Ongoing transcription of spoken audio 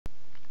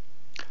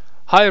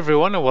Hi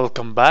everyone and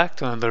welcome back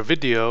to another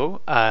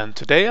video, and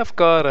today I've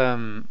got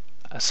a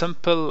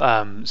simple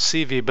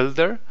CV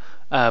builder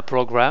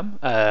program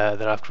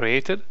that I've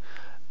created,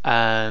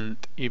 and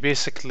you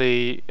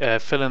basically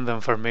fill in the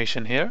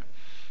information here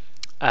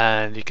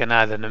and you can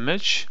add an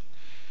image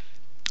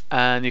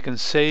and you can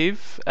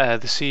save the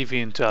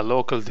CV into a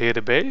local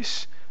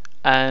database,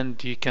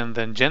 and you can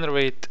then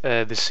generate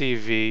the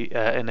CV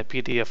in a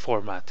PDF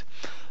format.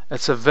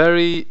 It's a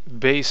very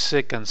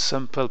basic and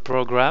simple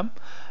program.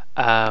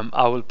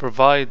 I will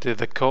provide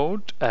the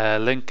code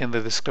link in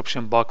the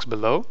description box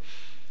below.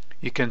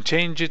 You can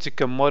change it, you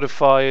can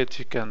modify it,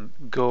 you can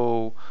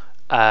go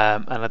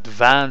and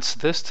advance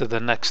this to the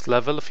next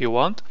level if you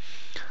want.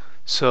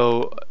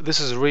 So this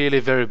is really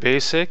very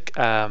basic.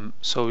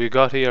 So we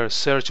got here a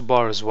search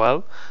bar as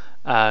well.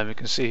 You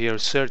can see here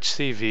search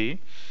CV.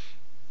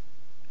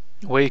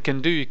 What you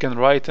can do, you can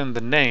write in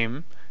the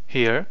name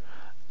here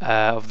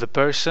of the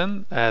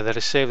person that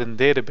is saved in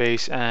the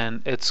database,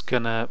 and it's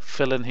gonna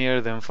fill in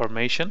here the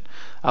information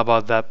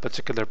about that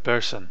particular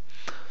person.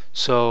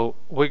 So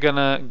we're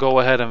gonna go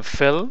ahead and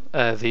fill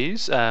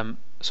these.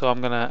 So I'm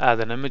gonna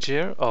add an image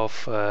here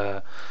of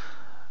an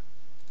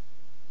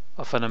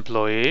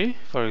employee,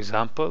 for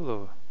example,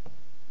 or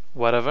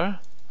whatever.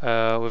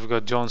 We've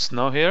got Jon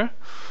Snow here,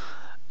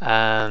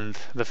 and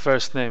the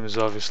first name is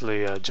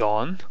obviously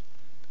John.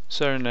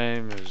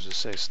 Surname is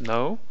just say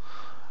Snow.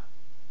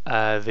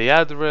 The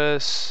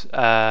address,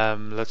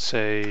 let's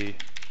say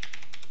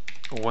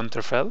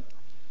Winterfell.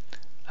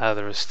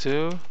 Address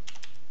 2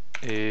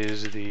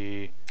 is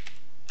the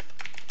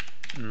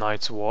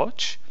Night's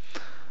Watch.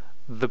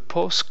 The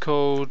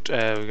postcode,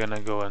 we're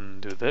gonna go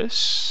and do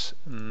this.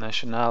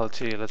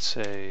 Nationality, let's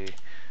say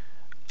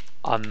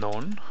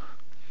unknown.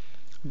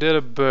 Date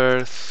of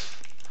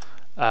birth,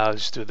 I'll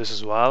just do this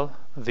as well.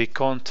 The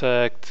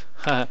contact,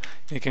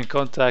 you can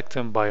contact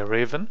him by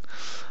Raven.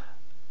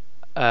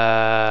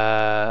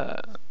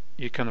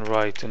 You can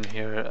write in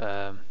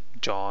here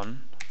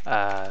John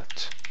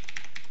at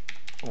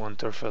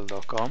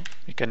winterfell.com.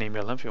 You can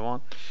email him if you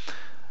want.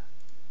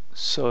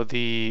 So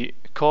the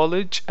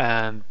college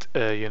and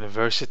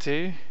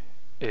university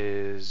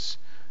is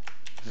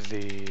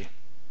the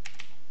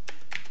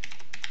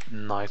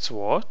Night's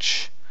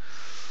Watch.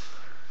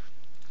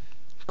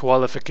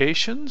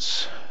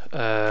 Qualifications,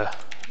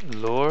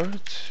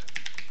 Lord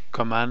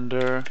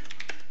Commander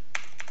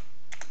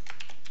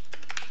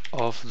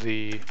of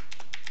the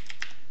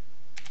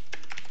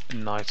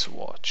Night's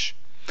Watch.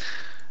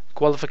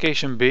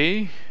 Qualification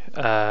B,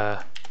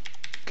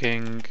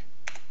 King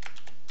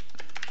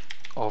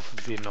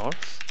of the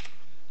North.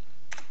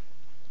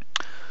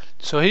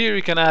 So here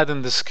you can add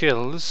in the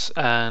skills,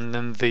 and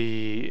in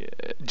the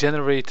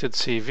generated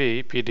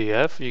CV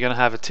PDF you're gonna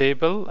have a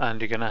table, and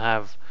you're gonna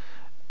have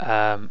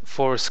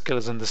 4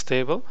 skills in this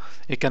table.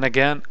 You can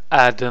again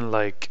add in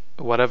like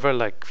whatever,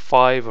 like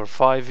 5 or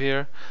 5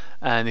 here,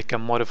 and you can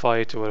modify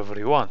it to whatever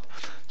you want.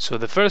 So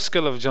the first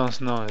skill of Jon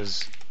Snow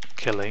is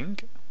killing.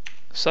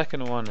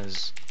 Second one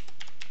is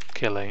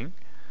killing.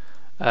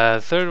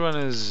 Third one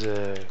is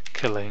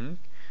killing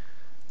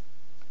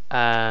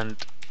and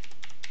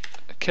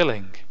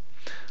killing.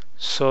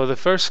 So the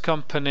first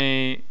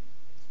company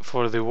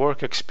for the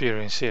work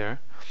experience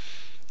here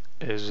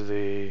is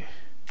the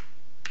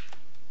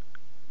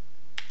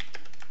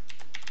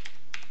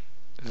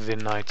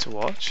Night's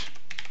Watch.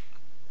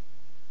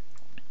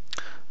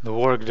 The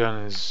work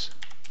done is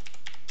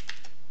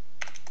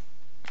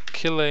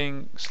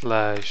killing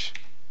slash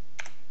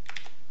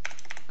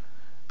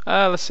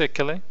let's say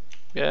killing,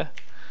 yeah.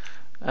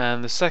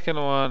 And the second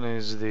one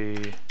is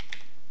the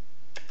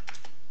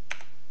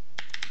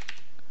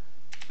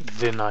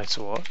Night's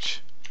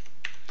Watch,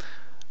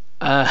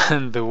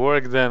 and the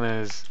work done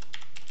is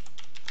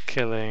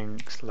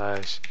killing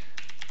slash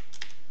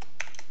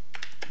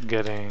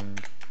getting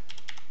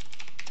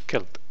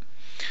killed.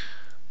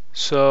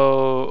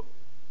 So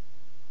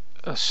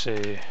let's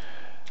see,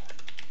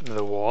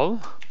 the wall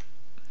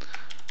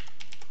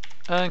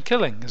and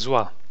killing as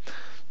well.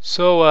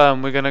 So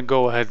we're gonna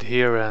go ahead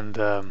here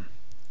and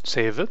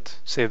save it,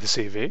 save the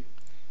CV.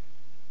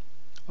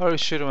 Or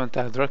should we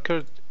add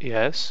record?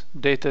 Yes,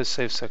 data is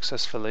saved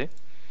successfully.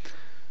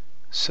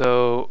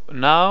 So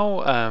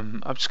now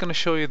I'm just gonna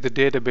show you the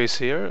database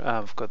here.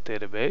 I've got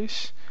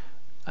database,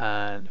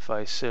 and if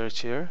I search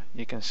here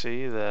you can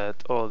see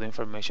that all the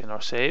information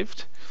are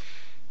saved.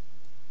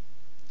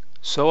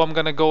 So I'm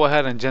gonna go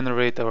ahead and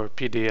generate our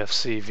PDF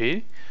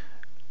CV.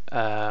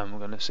 I'm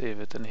gonna save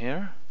it in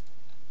here.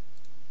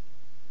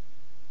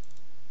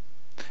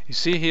 You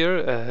see here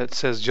it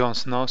says Jon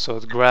Snow, so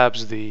it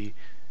grabs the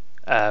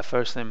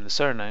first name and the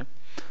surname.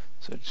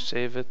 So just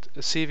save it.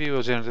 The CV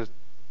was generated,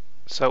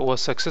 so it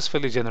was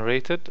successfully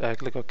generated.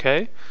 Click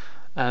OK,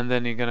 and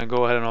then you're gonna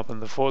go ahead and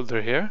open the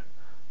folder here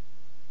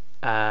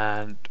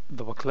and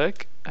double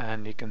click,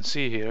 and you can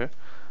see here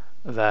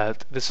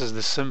that this is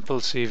the simple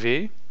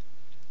CV.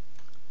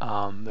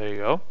 There you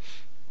go.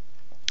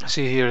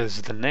 See, here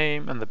is the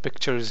name and the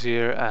pictures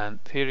here, and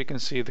here you can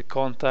see the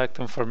contact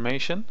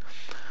information.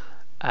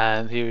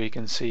 And here you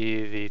can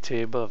see the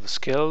table of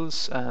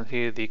skills, and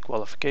here the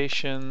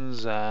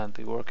qualifications and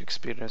the work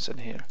experience in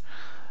here.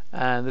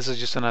 And this is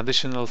just an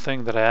additional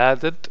thing that I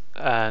added,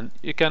 and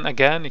you can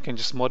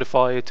just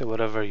modify it to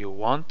whatever you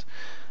want.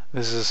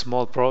 This is a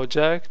small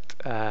project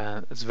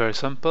and it's very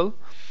simple.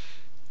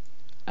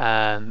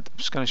 And I'm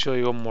just going to show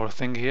you one more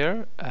thing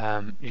here.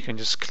 You can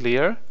just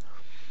clear,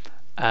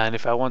 and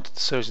if I wanted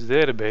to search the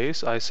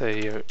database, I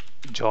say here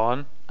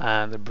John,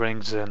 and it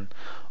brings in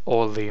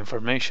all the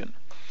information.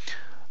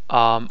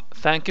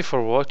 Thank you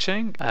for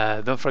watching.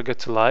 Don't forget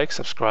to like,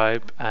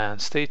 subscribe,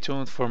 and stay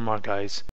tuned for more, guys.